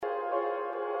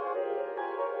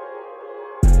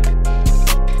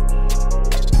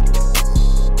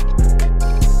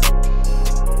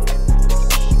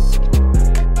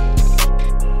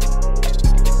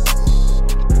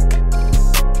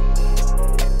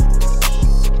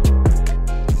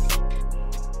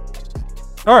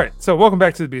All right, so welcome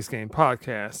back to the Beast Game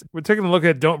podcast. We're taking a look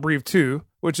at Don't Breathe 2,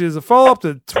 which is a follow-up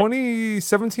to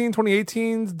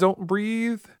 2017-2018's Don't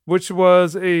Breathe, which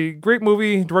was a great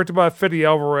movie directed by Fede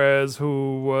Alvarez,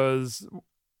 who was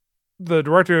the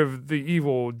director of the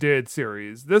Evil Dead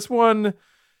series. This one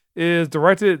is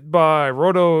directed by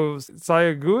Rodo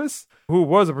Sayaguis, who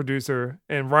was a producer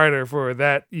and writer for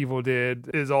that Evil Dead.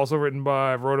 It is also written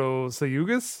by Rodo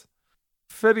Sayaguis.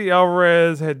 Fede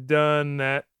Alvarez had done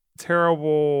that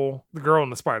terrible The Girl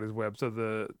in the Spider's Web, so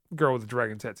the girl with the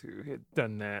dragon tattoo had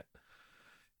done that.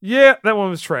 Yeah, that one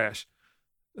was trash.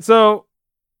 So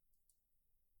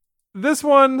this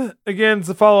one, again, is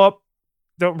a follow-up,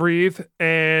 Don't Breathe,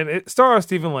 and it stars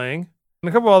Stephen Lang and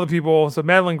a couple other people. So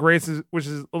Madeline Grace, which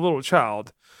is a little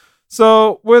child.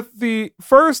 So with the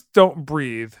first Don't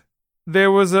Breathe, there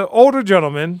was an older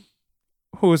gentleman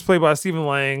who was played by Stephen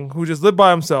Lang, who just lived by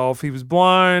himself. He was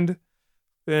blind,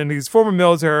 and he's former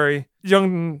military.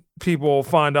 Young people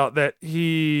find out that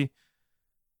he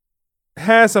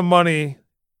has some money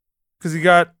because he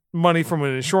got money from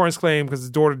an insurance claim because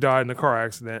his daughter died in a car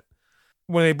accident.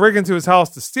 When they break into his house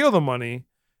to steal the money,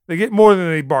 they get more than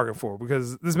they bargained for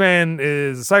because this man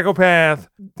is a psychopath,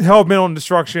 hell-bent on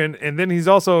destruction, and then he's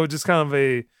also just kind of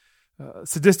a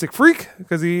sadistic freak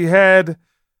because he had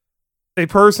a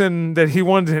person that he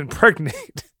wanted to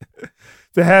impregnate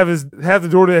to have the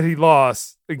daughter that he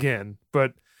lost again.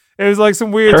 But it was like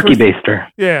some weird turkey baster.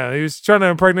 Yeah, he was trying to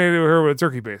impregnate her with a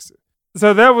turkey baster.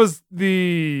 So that was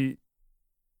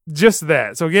just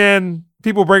that. So again,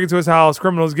 people break into his house,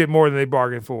 criminals get more than they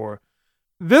bargained for.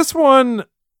 This one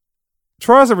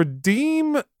tries to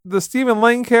redeem the Stephen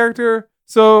Lang character.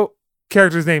 So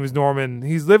character's name is Norman.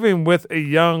 He's living with a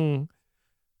young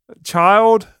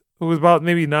child who was about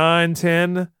maybe 9,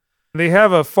 10. They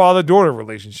have a father-daughter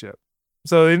relationship.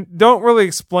 So they don't really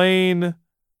explain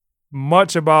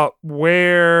much about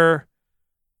where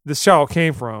this child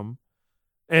came from.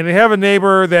 And they have a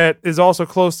neighbor that is also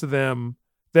close to them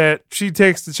that she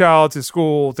takes the child to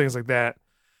school, things like that.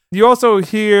 You also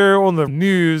hear on the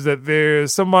news that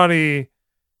there's somebody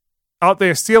out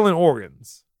there stealing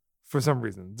organs for some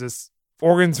reason, just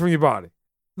organs from your body.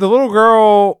 The little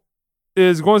girl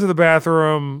is going to the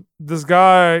bathroom. This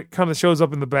guy kind of shows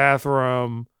up in the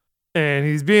bathroom and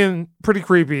he's being pretty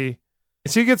creepy.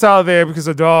 She gets out of there because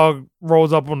the dog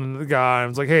rolls up on the guy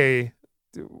and is like, hey,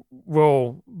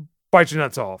 we'll bite your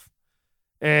nuts off.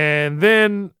 And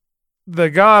then the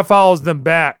guy follows them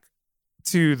back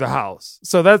to the house.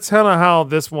 So that's kind of how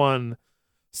this one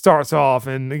starts off.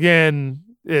 And again,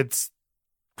 it's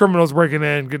criminals breaking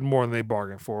in, getting more than they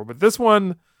bargained for. But this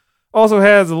one also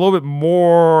has a little bit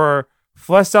more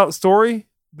fleshed out story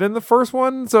than the first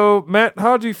one. So Matt,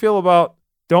 how do you feel about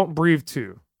Don't Breathe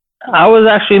 2? I was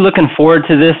actually looking forward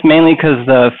to this mainly because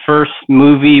the first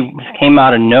movie came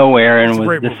out of nowhere and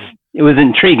it was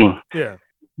intriguing. Yeah.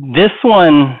 This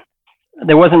one,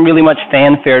 there wasn't really much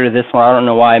fanfare to this one. I don't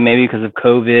know why. Maybe because of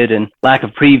COVID and lack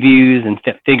of previews and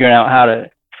figuring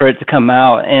out for it to come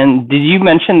out. And did you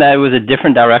mention that it was a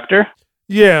different director?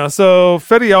 Yeah. So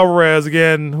Fede Alvarez,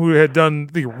 again, who had done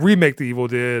the remake The Evil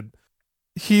Dead,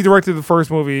 he directed the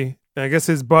first movie, and I guess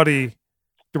his buddy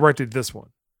directed this one.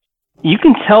 You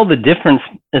can tell the difference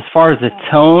as far as the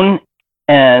tone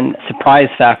and surprise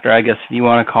factor, I guess, if you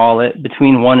want to call it,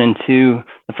 between 1 and 2.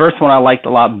 The first one I liked a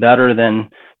lot better than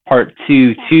part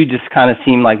 2. 2 just kind of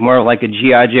seemed like more like a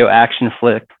G.I. Joe action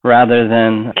flick rather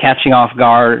than catching off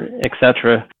guard,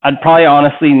 etc. I'd probably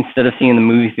honestly, instead of seeing the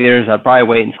movie theaters, I'd probably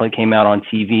wait until it came out on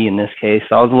TV in this case.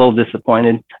 So I was a little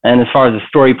disappointed. And as far as the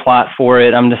story plot for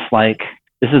it, I'm just like,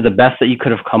 this is the best that you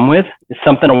could have come with. It's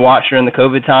something to watch during the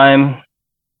COVID time,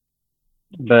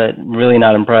 but really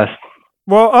not impressed.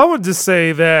 Well, I would just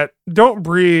say that Don't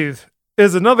Breathe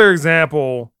is another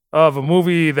example of a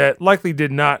movie that likely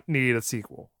did not need a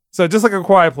sequel. So just like A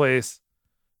Quiet Place,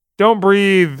 Don't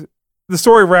Breathe, the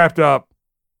story wrapped up.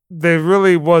 There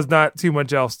really was not too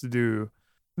much else to do.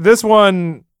 This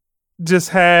one just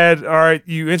had, all right,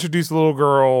 you introduce a little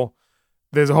girl.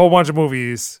 There's a whole bunch of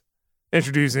movies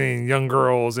introducing young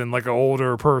girls and like an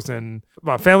older person.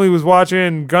 My family was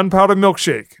watching Gunpowder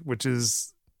Milkshake, which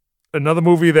is another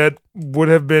movie that would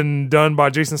have been done by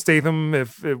Jason Statham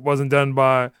if it wasn't done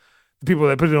by the people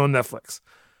that put it on Netflix.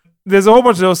 There's a whole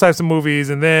bunch of those types of movies,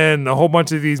 and then a whole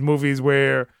bunch of these movies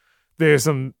where there's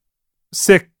some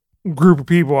sick group of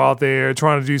people out there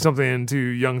trying to do something to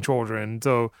young children.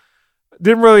 So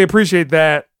didn't really appreciate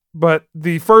that. But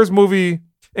the first movie,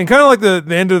 and kind of like the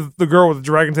end of The Girl with the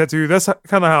Dragon Tattoo, that's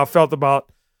kind of how I felt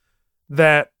about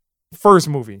that first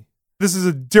movie. This is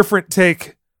a different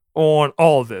take on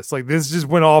all of this. Like, this just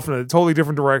went off in a totally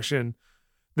different direction.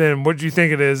 than what you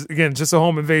think it is. Again, just a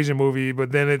home invasion movie,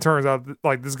 but then it turns out that,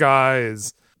 like, this guy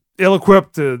is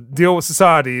ill-equipped to deal with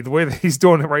society the way that he's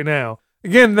doing it right now.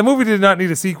 Again, the movie did not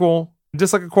need a sequel.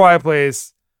 Just like A Quiet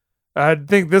Place, I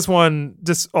think this one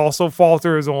just also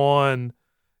falters on,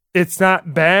 it's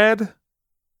not bad,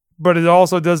 but it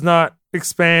also does not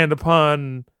expand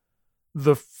upon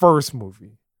the first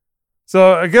movie.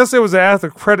 So I guess there was an after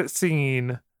credit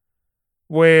scene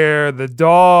where the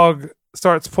dog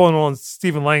starts pulling on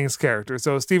Stephen Lang's character.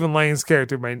 So Stephen Lang's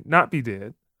character may not be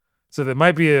dead. So there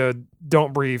might be a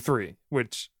Don't Breathe 3,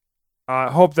 which I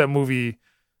hope that movie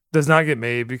does not get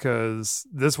made because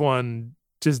this one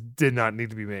just did not need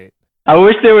to be made. I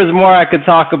wish there was more I could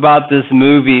talk about this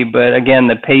movie, but again,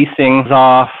 the pacing's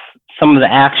off. Some of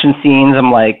the action scenes,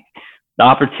 I'm like, the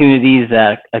opportunities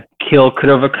that a kill could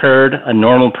have occurred, a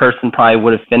normal person probably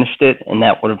would have finished it, and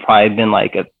that would have probably been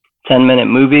like a 10-minute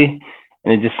movie.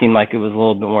 And it just seemed like it was a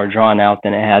little bit more drawn out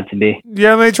than it had to be.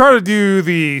 Yeah, and they try to do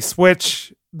the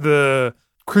switch, the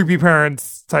creepy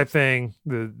parents type thing,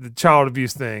 the child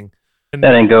abuse thing. And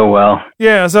that didn't go well.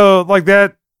 Yeah, so like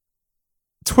that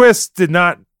twist did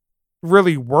not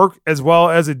really work as well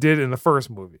as it did in the first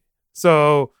movie.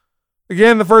 So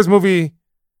again, the first movie,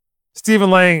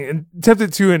 Stephen Lang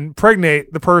attempted to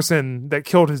impregnate the person that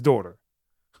killed his daughter.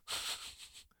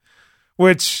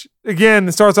 Which, again,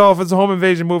 it starts off as a home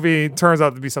invasion movie, turns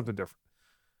out to be something different.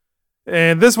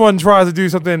 And this one tries to do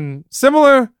something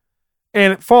similar,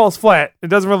 and it falls flat. It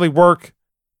doesn't really work.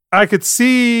 I could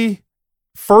see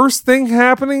first thing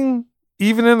happening,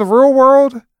 even in the real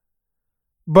world.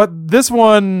 But this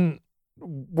one,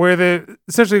 where they're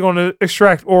essentially going to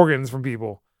extract organs from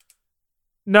people,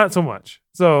 not so much.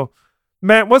 So,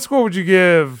 Matt, what score would you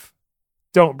give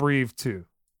Don't Breathe to?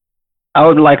 I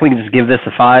would likely just give this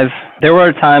a 5. There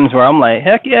were times where I'm like,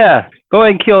 heck yeah, go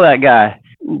ahead and kill that guy.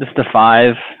 Just a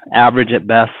 5, average at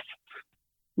best.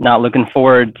 Not looking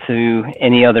forward to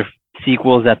any other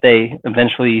sequels that they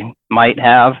eventually might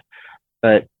have,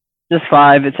 but just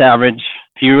 5, it's average.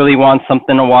 If you really want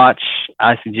something to watch,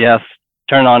 I suggest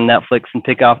turn on Netflix and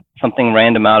pick up something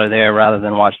random out of there rather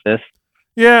than watch this.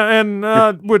 Yeah, and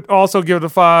would also give it a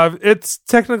 5. It's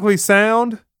technically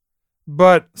sound,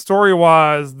 but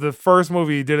story-wise, the first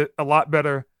movie did it a lot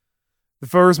better. The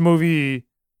first movie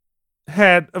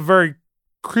had a very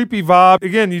creepy vibe.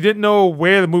 Again, you didn't know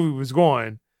where the movie was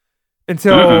going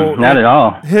until not at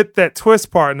all. Hit that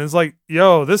twist part, and it's like,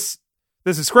 yo, this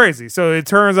is crazy. So it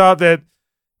turns out that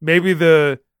maybe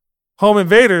the home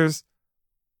invaders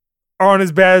aren't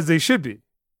as bad as they should be.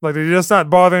 Like, they're just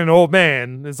not bothering the old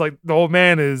man. It's like the old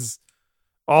man is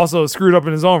also screwed up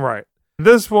in his own right.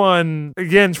 This one,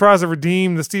 again, tries to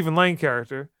redeem the Stephen Lang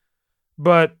character,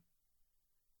 but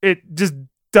it just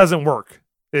doesn't work.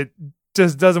 It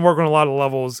just doesn't work on a lot of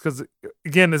levels because,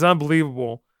 again, it's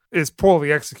unbelievable. It's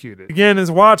poorly executed. Again,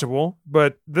 it's watchable,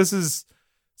 but this is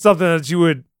something that you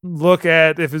would look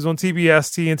at if it's on TBS,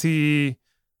 TNT,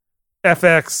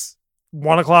 FX,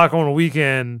 1 o'clock on a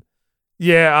weekend.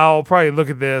 Yeah, I'll probably look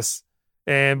at this,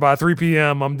 and by 3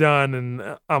 p.m., I'm done,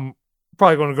 and I'm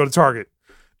probably going to go to Target.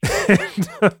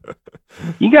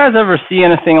 You guys ever see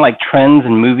anything like trends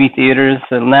in movie theaters?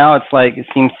 So now it's like, it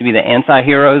seems to be the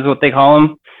anti-heroes, what they call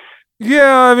them.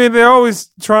 Yeah, I mean, they're always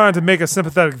trying to make a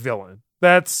sympathetic villain.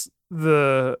 That's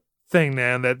the thing,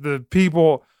 man, that the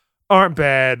people aren't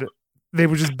bad. They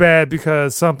were just bad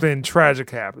because something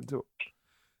tragic happened to them.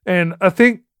 And I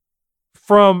think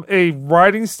from a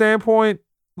writing standpoint,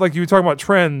 like you were talking about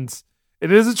trends,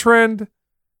 it is a trend,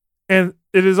 and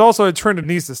it is also a trend that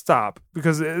needs to stop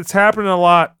because it's happening a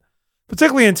lot,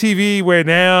 particularly in TV, where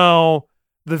now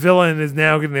the villain is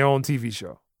now getting their own TV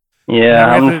show. Yeah,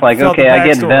 I'm just like, okay, I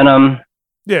get Venom.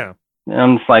 Yeah. And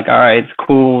I'm just like, all right, it's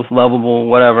cool, it's lovable,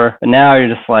 whatever. But now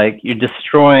you're just like, you're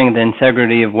destroying the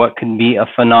integrity of what could be a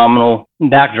phenomenal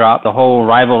backdrop, the whole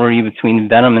rivalry between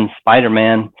Venom and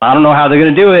Spider-Man. I don't know how they're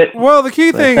going to do it. Well, the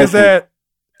key thing is that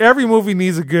every movie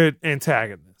needs a good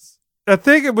antagonist. I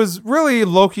think it was really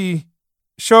Loki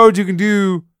showed you can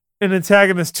do an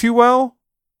antagonist too well,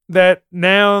 that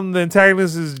now the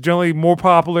antagonist is generally more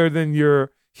popular than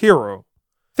your hero.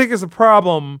 I think it's a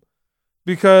problem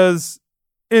because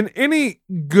in any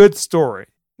good story,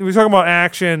 if we're talking about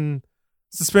action,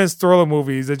 suspense, thriller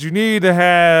movies, that you need to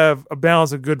have a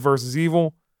balance of good versus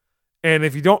evil. And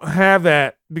if you don't have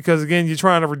that, because again, you're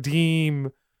trying to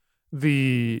redeem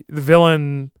the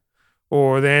villain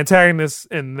or the antagonist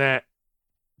in that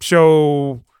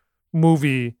show,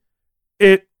 movie,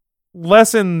 it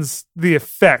lessens the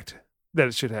effect that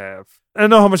it should have. I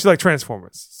know how much you like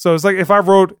Transformers. So it's like if I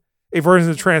wrote a version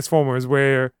of Transformers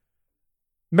where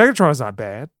Megatron's not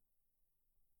bad.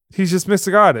 he's just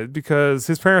misguided because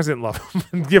his parents didn't love him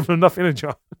and give him enough energy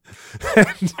on.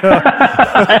 And,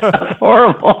 That's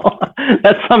horrible.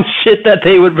 That's some shit that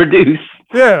they would produce.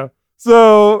 yeah.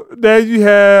 So now you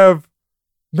have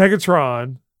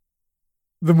Megatron,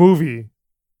 the movie,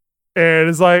 and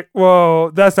it's like,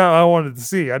 well, that's not what I wanted to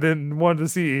see. I didn't want to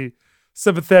see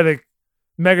sympathetic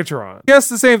Megatron. I guess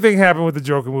the same thing happened with the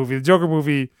Joker movie. The Joker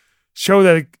movie showed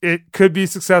that it could be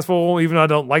successful, even though I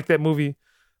don't like that movie.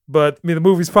 But I mean, the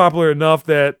movie's popular enough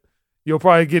that you'll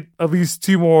probably get at least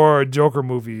 2 more Joker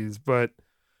movies. But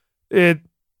it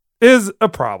is a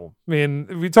problem. I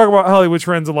mean, we talk about Hollywood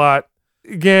trends a lot.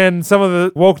 Again, some of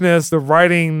the wokeness, the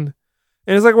writing,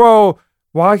 and it's like, well,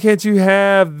 why can't you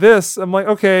have this? I'm like,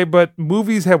 okay, but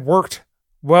movies have worked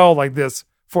well like this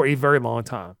for a very long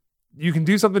time. You can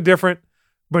do something different,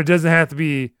 but it doesn't have to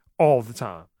be all the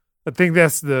time. I think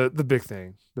that's the big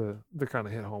thing to kind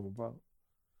of hit home about.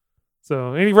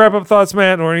 So any wrap-up thoughts,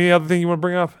 Matt, or any other thing you want to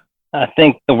bring up? I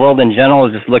think the world in general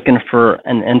is just looking for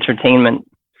an entertainment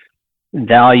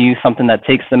value, something that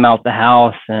takes them out the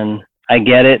house. And I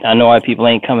get it. I know why people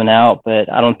ain't coming out,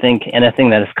 but I don't think anything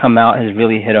that has come out has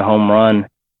really hit a home run.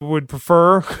 Would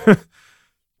prefer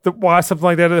to watch something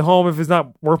like that at home if it's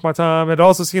not worth my time. I'd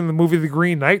also seen the movie The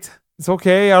Green Knight. It's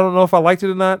okay. I don't know if I liked it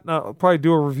or not. I'll probably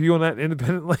do a review on that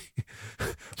independently.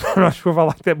 I'm not sure if I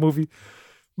like that movie.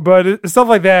 But stuff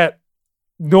like that,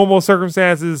 normal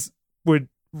circumstances would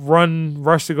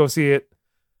rush to go see it.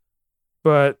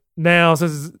 But now,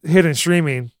 since it's hidden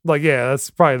streaming, like, yeah,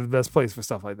 that's probably the best place for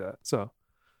stuff like that. So,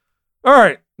 all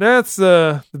right. That's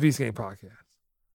the Beast Game Podcast.